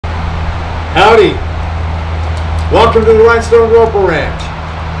Howdy! Welcome to the Rhinestone Roper Ranch.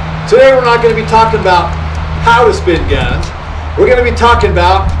 Today we're not going to be talking about how to spin guns. We're going to be talking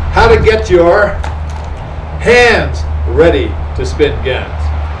about how to get your hands ready to spin guns.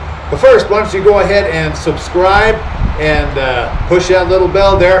 But first, why don't you go ahead and subscribe and push that little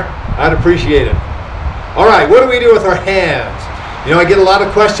bell there. I'd appreciate it. Alright, what do we do with our hands? You know, I get a lot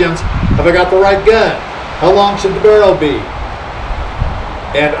of questions. Have I got the right gun? How long should the barrel be?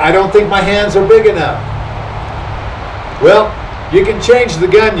 And I don't think my hands are big enough. Well, you can change the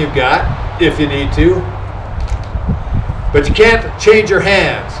gun you've got if you need to, but you can't change your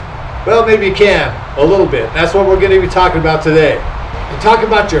hands. Well, maybe you can a little bit. That's what we're going to be talking about today. And talking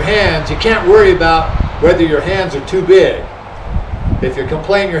about your hands, you can't worry about whether your hands are too big. If you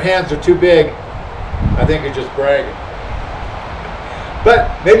complain your hands are too big, I think you're just bragging.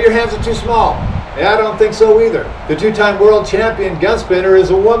 But maybe your hands are too small. Yeah, I don't think so either. The two-time world champion gun spinner is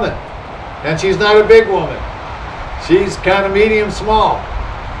a woman, and she's not a big woman. She's kind of medium small,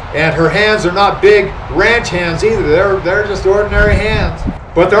 and her hands are not big ranch hands either. They're just ordinary hands.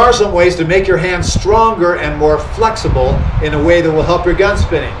 But there are some ways to make your hands stronger and more flexible in a way that will help your gun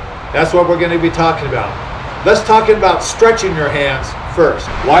spinning. That's what we're going to be talking about. Let's talk about stretching your hands first.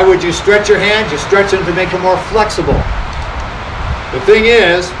 Why would you stretch your hands? You stretch them to make them more flexible. The thing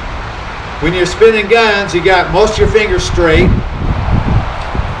is, when you're spinning guns, you got most of your fingers straight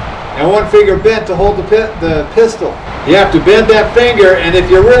and one finger bent to hold the pistol. You have to bend that finger, and if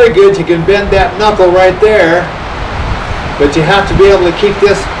you're really good, you can bend that knuckle right there, but you have to be able to keep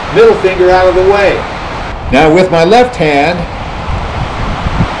this middle finger out of the way. Now with my left hand,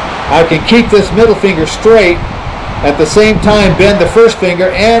 I can keep this middle finger straight, at the same time bend the first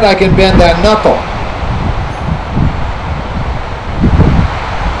finger, and I can bend that knuckle.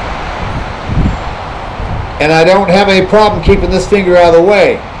 And I don't have any problem keeping this finger out of the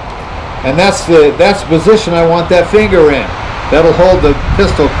way. And that's the position I want that finger in. That'll hold the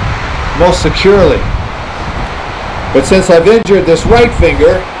pistol most securely. But since I've injured this right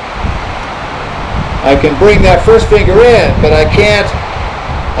finger, I can bring that first finger in, but I can't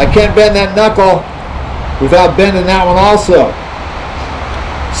bend that knuckle without bending that one also.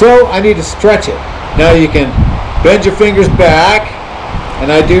 So I need to stretch it. Now you can bend your fingers back,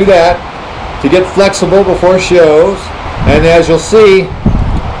 and I do that to get flexible before shows. And as you'll see,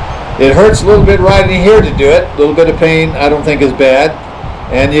 it hurts a little bit right in here to do it. A little bit of pain I don't think is bad.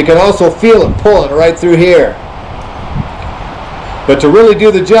 And you can also feel it pulling right through here. But to really do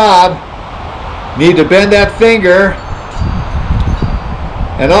the job, you need to bend that finger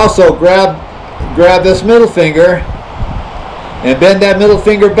and also grab this middle finger and bend that middle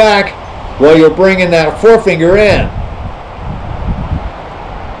finger back while you're bringing that forefinger in.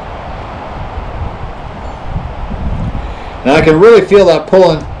 Now I can really feel that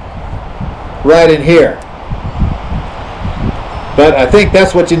pulling right in here. But I think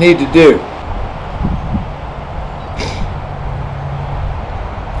that's what you need to do.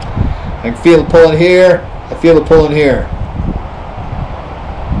 I can feel it pulling here. I feel it pulling here.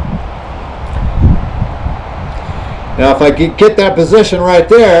 Now if I get that position right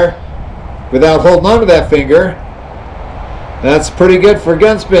there without holding on to that finger, that's pretty good for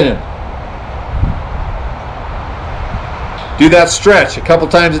gun spinning. Do that stretch a couple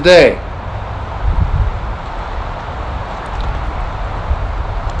times a day.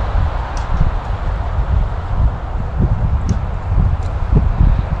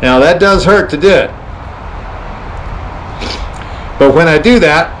 Now that does hurt to do it. But when I do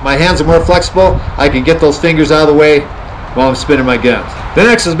that, my hands are more flexible. I can get those fingers out of the way while I'm spinning my guns. The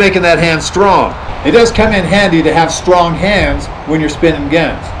next is making that hand strong. It does come in handy to have strong hands when you're spinning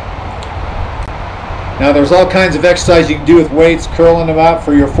guns. Now there's all kinds of exercise you can do with weights, curling them out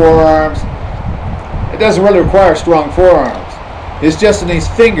for your forearms. It doesn't really require strong forearms. It's just in these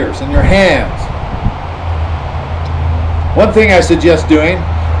fingers and your hands. One thing I suggest doing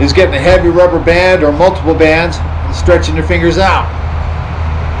is getting a heavy rubber band or multiple bands and stretching your fingers out.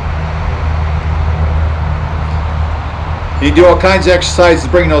 You can do all kinds of exercises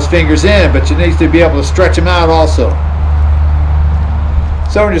bringing those fingers in, but you need to be able to stretch them out also.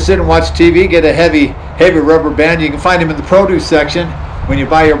 So when you sit and watch TV, get a heavy rubber band. You can find them in the produce section when you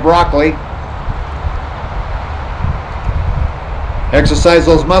buy your broccoli. Exercise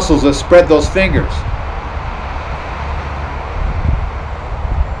those muscles that spread those fingers.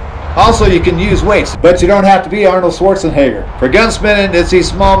 Also, you can use weights, but you don't have to be Arnold Schwarzenegger. For gun spinning, it's these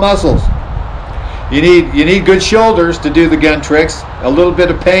small muscles. You need good shoulders to do the gun tricks. A little bit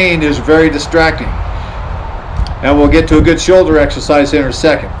of pain is very distracting. And we'll get to a good shoulder exercise here in a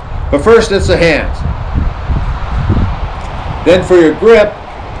second. But first, it's the hands. Then for your grip,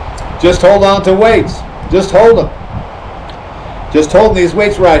 Just hold on to weights. Just hold them. Just holding these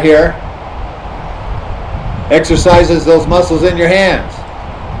weights right here exercises those muscles in your hands.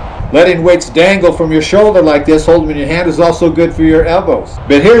 Letting weights dangle from your shoulder like this, hold them in your hand, is also good for your elbows.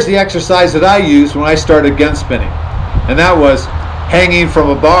 But here's the exercise that I used when I started gun spinning, and that was hanging from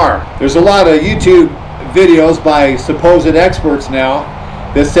a bar. There's a lot of YouTube videos by supposed experts now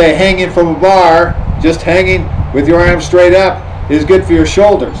that say hanging from a bar, just hanging with your arms straight up, is good for your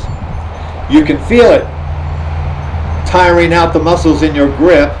shoulders. You can feel it tiring out the muscles in your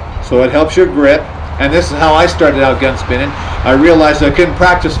grip, so it helps your grip. And this is how I started out gun spinning. I realized I couldn't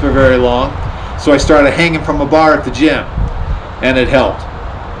practice for very long, so I started hanging from a bar at the gym, and it helped.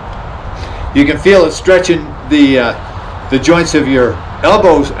 You can feel it stretching the joints of your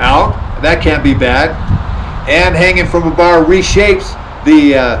elbows out. That can't be bad. And hanging from a bar reshapes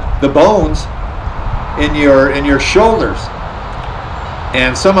the bones in your shoulders.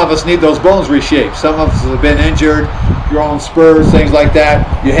 And some of us need those bones reshaped. Some of us have been injured, growing spurs, things like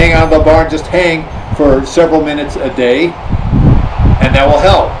that. You hang on the bar and just hang for several minutes a day, and that will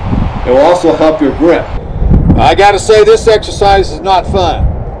help. It will also help your grip. I gotta say, this exercise is not fun.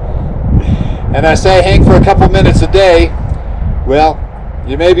 And I say hang for a couple minutes a day. Well,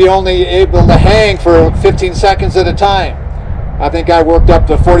 you may be only able to hang for 15 seconds at a time. I think I worked up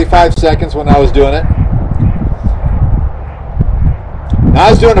to 45 seconds when I was doing it. Now, I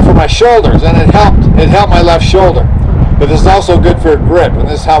was doing it for my shoulders, and it helped my left shoulder. But this is also good for grip, and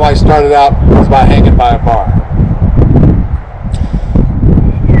this is how I started out, was by hanging by a bar.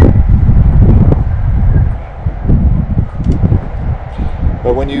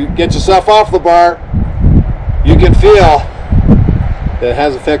 But when you get yourself off the bar, you can feel that it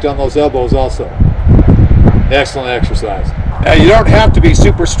has effect on those elbows also. Excellent exercise. Now, you don't have to be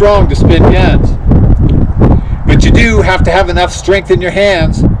super strong to spin guns, but you do have to have enough strength in your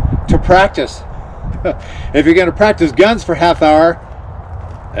hands to practice. If you're going to practice guns for half hour,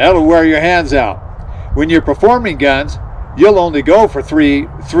 that'll wear your hands out. When you're performing guns, you'll only go for three,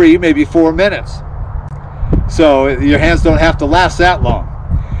 maybe 4 minutes. So your hands don't have to last that long.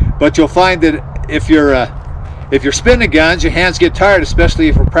 But you'll find that if you're spinning guns, your hands get tired, especially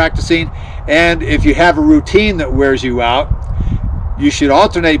if you're practicing. And if you have a routine that wears you out, you should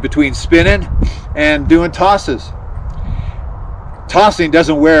alternate between spinning and doing tosses. Tossing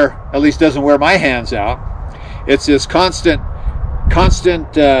doesn't wear my hands out. It's this constant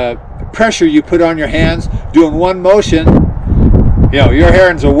pressure you put on your hands doing one motion. You know, your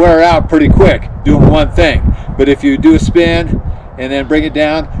hands will wear out pretty quick doing one thing. But if you do a spin and then bring it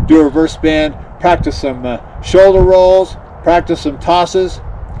down, do a reverse spin, practice some shoulder rolls, practice some tosses,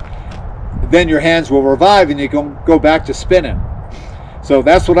 then your hands will revive and you can go back to spinning. So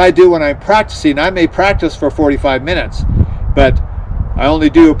that's what I do when I'm practicing. I may practice for 45 minutes, but I only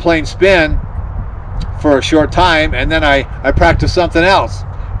do a plain spin for a short time, and then I practice something else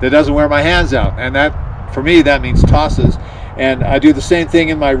that doesn't wear my hands out. And that, for me, that means tosses. And I do the same thing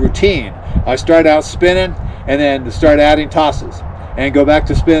in my routine. I start out spinning and then start adding tosses, and go back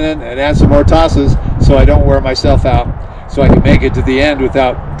to spinning and add some more tosses so I don't wear myself out, so I can make it to the end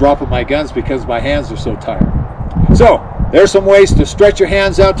without dropping my guns because my hands are so tired. So there's some ways to stretch your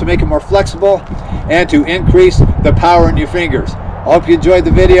hands out to make them more flexible and to increase the power in your fingers. I hope you enjoyed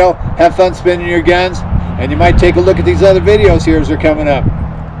the video. Have fun spinning your guns, and you might take a look at these other videos here as they're coming up.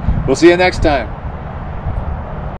 We'll see you next time.